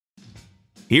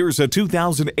Here's a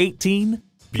 2018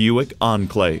 Buick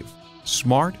Enclave.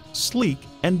 Smart, sleek,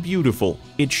 and beautiful,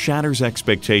 it shatters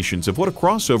expectations of what a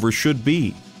crossover should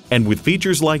be. And with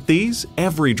features like these,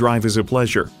 every drive is a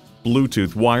pleasure.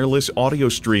 Bluetooth wireless audio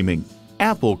streaming,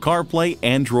 Apple CarPlay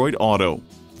Android Auto,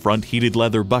 front heated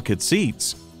leather bucket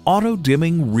seats, auto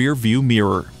dimming rear view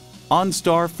mirror,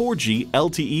 OnStar 4G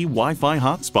LTE Wi-Fi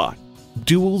hotspot,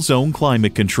 dual zone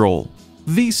climate control,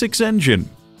 V6 engine,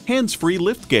 hands-free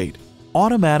liftgate,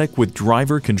 automatic with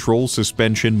driver control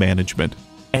suspension management,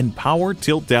 and power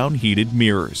tilt-down heated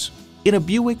mirrors. In a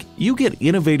Buick, you get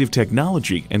innovative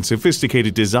technology and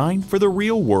sophisticated design for the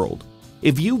real world.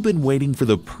 If you've been waiting for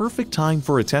the perfect time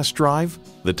for a test drive,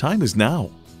 the time is now.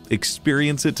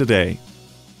 Experience it today.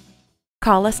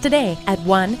 Call us today at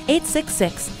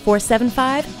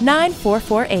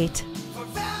 1-866-475-9448.